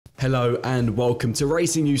Hello and welcome to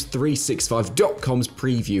RacingNews365.com's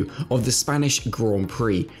preview of the Spanish Grand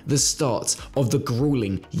Prix, the start of the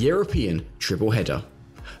grueling European triple header.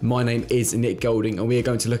 My name is Nick Golding and we are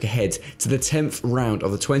going to look ahead to the 10th round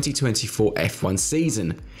of the 2024 F1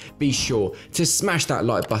 season. Be sure to smash that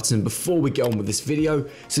like button before we get on with this video,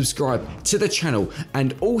 subscribe to the channel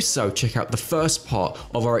and also check out the first part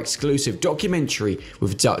of our exclusive documentary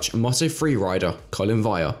with Dutch Moto3 rider Colin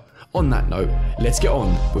Veijer. On that note, let's get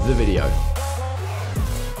on with the video.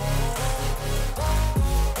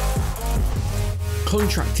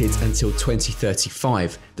 Contracted until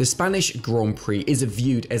 2035, the Spanish Grand Prix is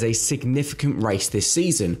viewed as a significant race this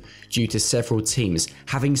season due to several teams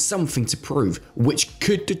having something to prove, which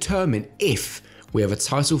could determine if we have a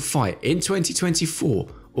title fight in 2024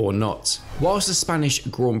 or not. Whilst the Spanish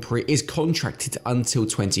Grand Prix is contracted until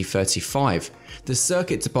 2035, the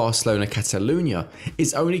Circuit de Barcelona Catalunya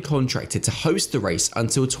is only contracted to host the race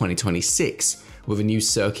until 2026, with a new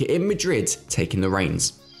circuit in Madrid taking the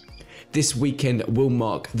reins. This weekend will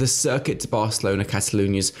mark the Circuit de Barcelona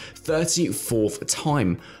Catalunya's 34th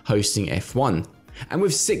time hosting F1. And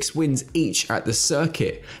with 6 wins each at the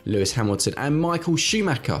circuit, Lewis Hamilton and Michael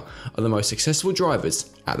Schumacher are the most successful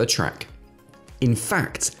drivers at the track. In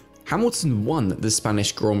fact, Hamilton won the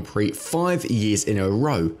Spanish Grand Prix 5 years in a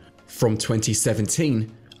row, from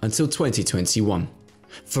 2017 until 2021.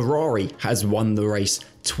 Ferrari has won the race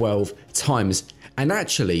 12 times, and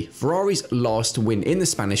actually Ferrari's last win in the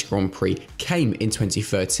Spanish Grand Prix came in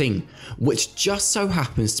 2013, which just so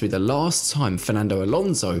happens to be the last time Fernando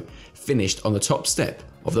Alonso finished on the top step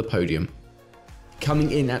of the podium.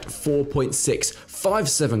 Coming in at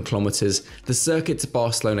 4.657 kilometers, the Circuit de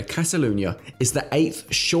Barcelona Catalunya is the 8th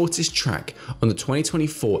shortest track on the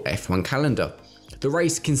 2024 F1 calendar. The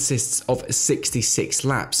race consists of 66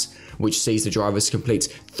 laps, which sees the drivers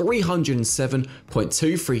complete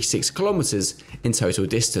 307.236 kilometers in total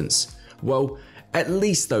distance. Well, at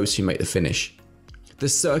least those who make the finish. The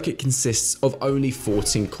circuit consists of only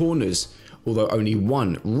 14 corners, although only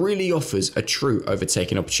one really offers a true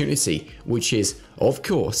overtaking opportunity, which is, of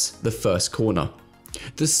course, the first corner.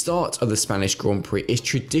 The start of the Spanish Grand Prix is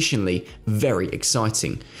traditionally very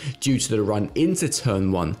exciting, due to the run into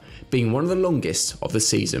turn 1 being one of the longest of the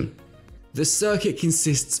season. The circuit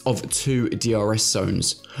consists of 2 DRS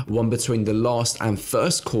zones, one between the last and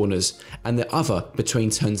first corners and the other between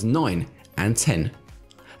turns 9 and 10.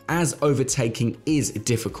 As overtaking is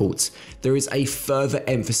difficult, there is a further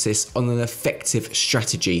emphasis on an effective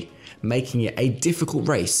strategy, making it a difficult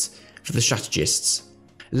race for the strategists.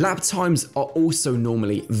 Lap times are also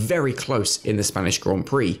normally very close in the Spanish Grand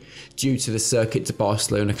Prix, due to the Circuit de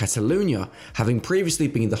Barcelona Catalunya having previously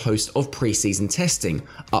been the host of pre-season testing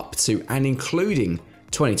up to and including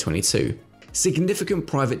 2022. Significant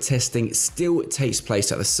private testing still takes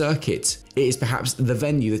place at the circuit. It is perhaps the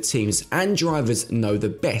venue the teams and drivers know the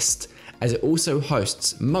best, as it also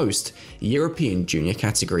hosts most European junior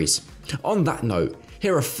categories. On that note,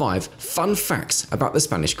 here are 5 fun facts about the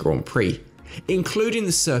Spanish Grand Prix. Including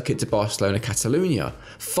the Circuit de Barcelona Catalunya,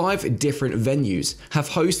 5 different venues have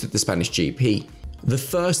hosted the Spanish GP. The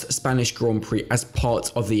first Spanish Grand Prix as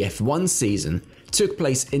part of the F1 season took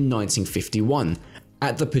place in 1951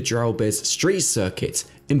 at the Pedralbes Street Circuit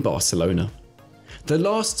in Barcelona. The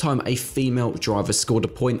last time a female driver scored a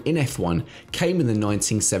point in F1 came in the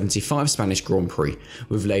 1975 Spanish Grand Prix,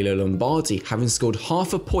 with Leila Lombardi having scored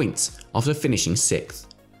half a point after finishing 6th.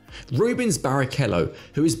 Rubens Barrichello,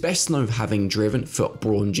 who is best known for having driven for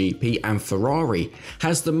Brawn GP and Ferrari,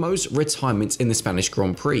 has the most retirements in the Spanish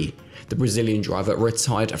Grand Prix. The Brazilian driver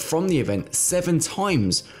retired from the event 7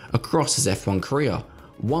 times across his F1 career,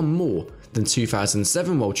 one more than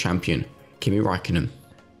 2007 world champion Kimi Räikkönen.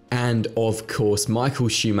 And of course, Michael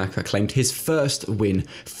Schumacher claimed his first win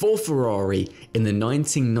for Ferrari in the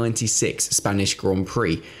 1996 Spanish Grand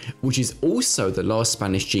Prix, which is also the last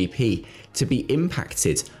Spanish GP to be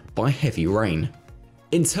impacted by heavy rain.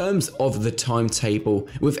 In terms of the timetable,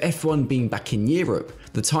 with F1 being back in Europe,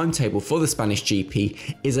 the timetable for the Spanish GP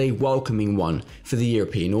is a welcoming one for the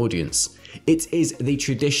European audience. It is the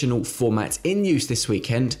traditional format in use this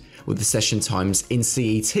weekend, with the session times in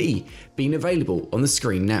CET being available on the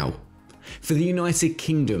screen now. For the United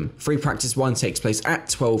Kingdom, free practice 1 takes place at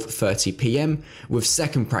 12:30 PM, with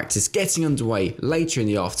second practice getting underway later in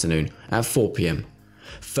the afternoon at 4 PM.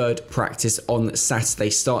 Third practice on Saturday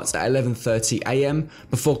starts at 11:30 AM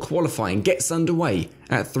before qualifying gets underway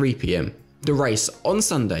at 3 PM. The race on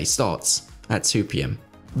Sunday starts at 2 PM.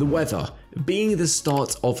 The weather. Being the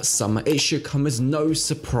start of summer, it should come as no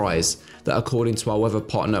surprise that according to our weather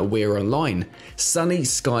partner We're Online, sunny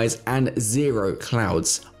skies and 0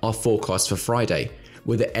 clouds are forecast for Friday,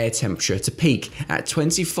 with the air temperature to peak at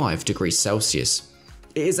 25 degrees Celsius.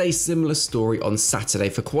 It is a similar story on Saturday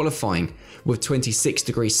for qualifying, with 26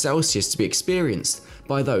 degrees Celsius to be experienced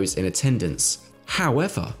by those in attendance.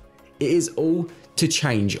 However, it is all to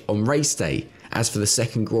change on race day, as for the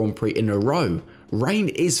second Grand Prix in a row, rain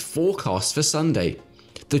is forecast for Sunday.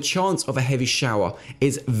 The chance of a heavy shower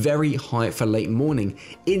is very high for late morning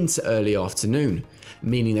into early afternoon,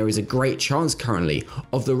 meaning there is a great chance currently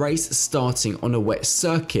of the race starting on a wet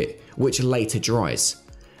circuit which later dries.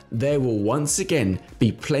 There will once again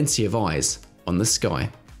be plenty of eyes on the sky.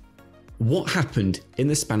 What happened in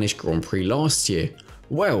the Spanish Grand Prix last year?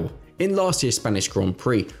 Well, in last year's Spanish Grand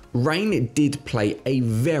Prix, rain did play a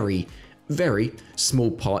very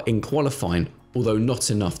small part in qualifying, although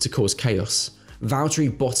not enough to cause chaos. Valtteri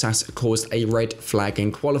Bottas caused a red flag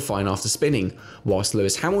in qualifying after spinning, whilst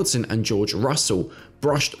Lewis Hamilton and George Russell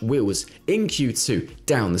brushed wheels in Q2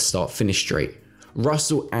 down the start-finish straight.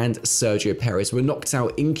 Russell and Sergio Perez were knocked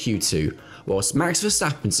out in Q2, whilst Max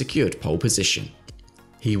Verstappen secured pole position.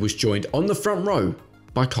 He was joined on the front row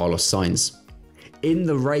by Carlos Sainz. In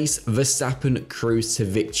the race, Verstappen cruised to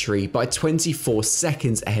victory by 24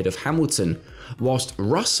 seconds ahead of Hamilton, whilst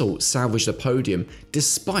Russell salvaged the podium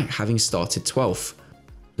despite having started 12th.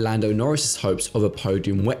 Lando Norris's hopes of a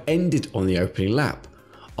podium were ended on the opening lap,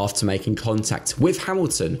 after making contact with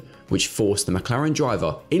Hamilton, which forced the McLaren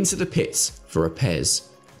driver into the pits for repairs.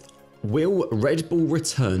 Will Red Bull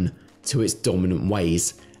return to its dominant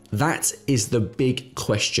ways? That is the big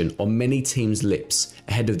question on many teams' lips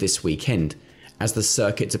ahead of this weekend, as the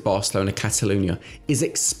circuit to Barcelona Catalunya is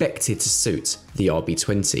expected to suit the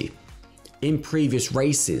RB20. In previous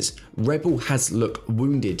races, Red Bull has looked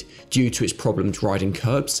wounded due to its problems riding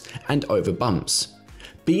curbs and over bumps.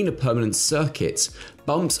 Being a permanent circuit,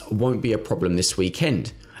 bumps won't be a problem this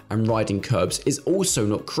weekend, and riding curbs is also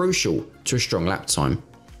not crucial to a strong lap time.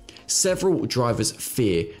 Several drivers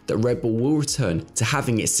fear that Red Bull will return to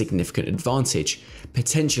having its significant advantage,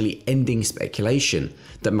 potentially ending speculation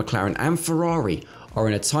that McLaren and Ferrari are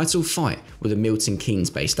in a title fight with a Milton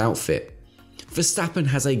Keynes-based outfit. Verstappen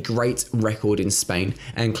has a great record in Spain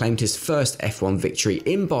and claimed his first F1 victory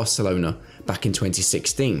in Barcelona back in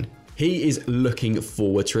 2016. He is looking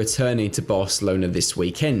forward to returning to Barcelona this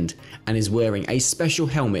weekend and is wearing a special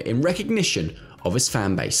helmet in recognition of his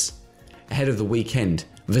fan base. Ahead of the weekend,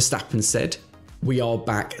 Verstappen said, "We are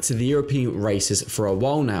back to the European races for a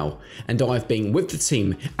while now, and I've been with the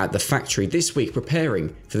team at the factory this week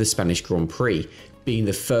preparing for the Spanish Grand Prix, being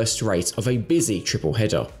the first race of a busy triple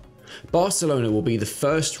header. Barcelona will be the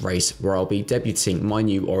first race where I'll be debuting my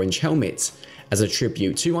new orange helmet as a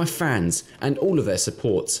tribute to my fans and all of their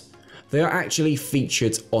support. They are actually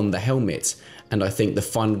featured on the helmet, and I think the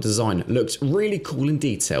final design looked really cool and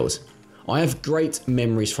detailed. I have great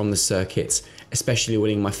memories from the circuit, especially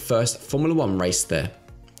winning my first Formula 1 race there.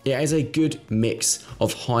 It has a good mix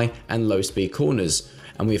of high and low speed corners,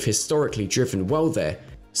 and we have historically driven well there,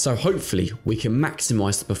 so hopefully we can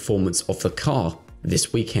maximise the performance of the car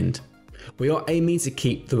this weekend. We are aiming to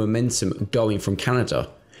keep the momentum going from Canada,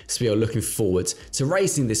 so we are looking forward to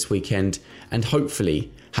racing this weekend and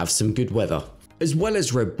hopefully have some good weather." As well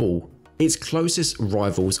as Red Bull, its closest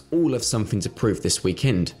rivals all have something to prove this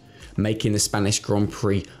weekend, making the Spanish Grand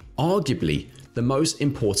Prix arguably the most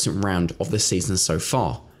important round of the season so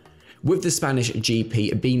far. With the Spanish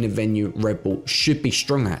GP being the venue Red Bull should be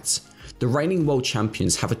strong at, the reigning world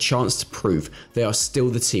champions have a chance to prove they are still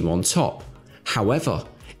the team on top. However,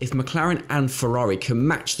 if McLaren and Ferrari can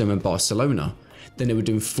match them in Barcelona, then it would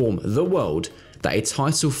inform the world that a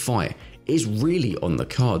title fight is really on the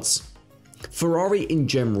cards. Ferrari in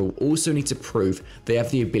general also need to prove they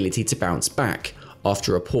have the ability to bounce back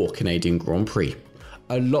after a poor Canadian Grand Prix.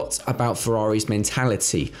 A lot about Ferrari's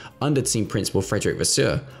mentality under team principal Frédéric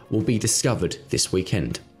Vasseur will be discovered this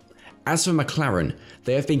weekend. As for McLaren,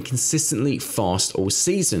 they have been consistently fast all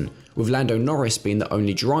season, with Lando Norris being the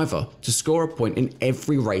only driver to score a point in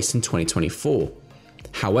every race in 2024.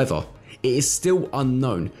 However, it is still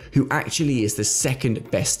unknown who actually is the second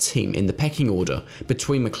best team in the pecking order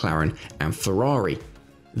between McLaren and Ferrari.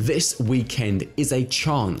 This weekend is a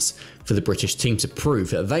chance for the British team to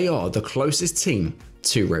prove that they are the closest team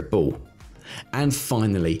to Red Bull. And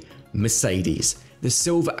finally, Mercedes. The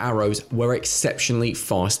Silver Arrows were exceptionally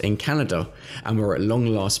fast in Canada and were at long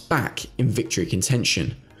last back in victory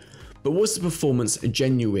contention. But was the performance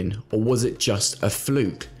genuine, or was it just a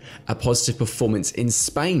fluke? A positive performance in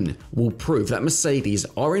Spain will prove that Mercedes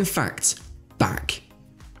are in fact back.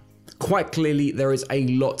 Quite clearly, there is a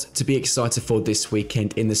lot to be excited for this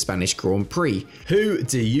weekend in the Spanish Grand Prix. Who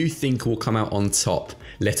do you think will come out on top?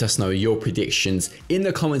 Let us know your predictions in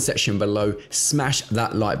the comment section below. Smash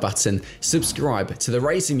that like button, subscribe to the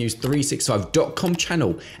RacingNews365.com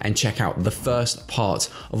channel, and check out the first part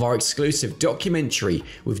of our exclusive documentary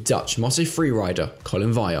with Dutch Moto3 rider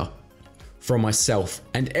Colin Veijer. From myself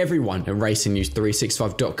and everyone at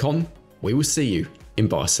RacingNews365.com, we will see you in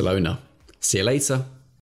Barcelona. See you later.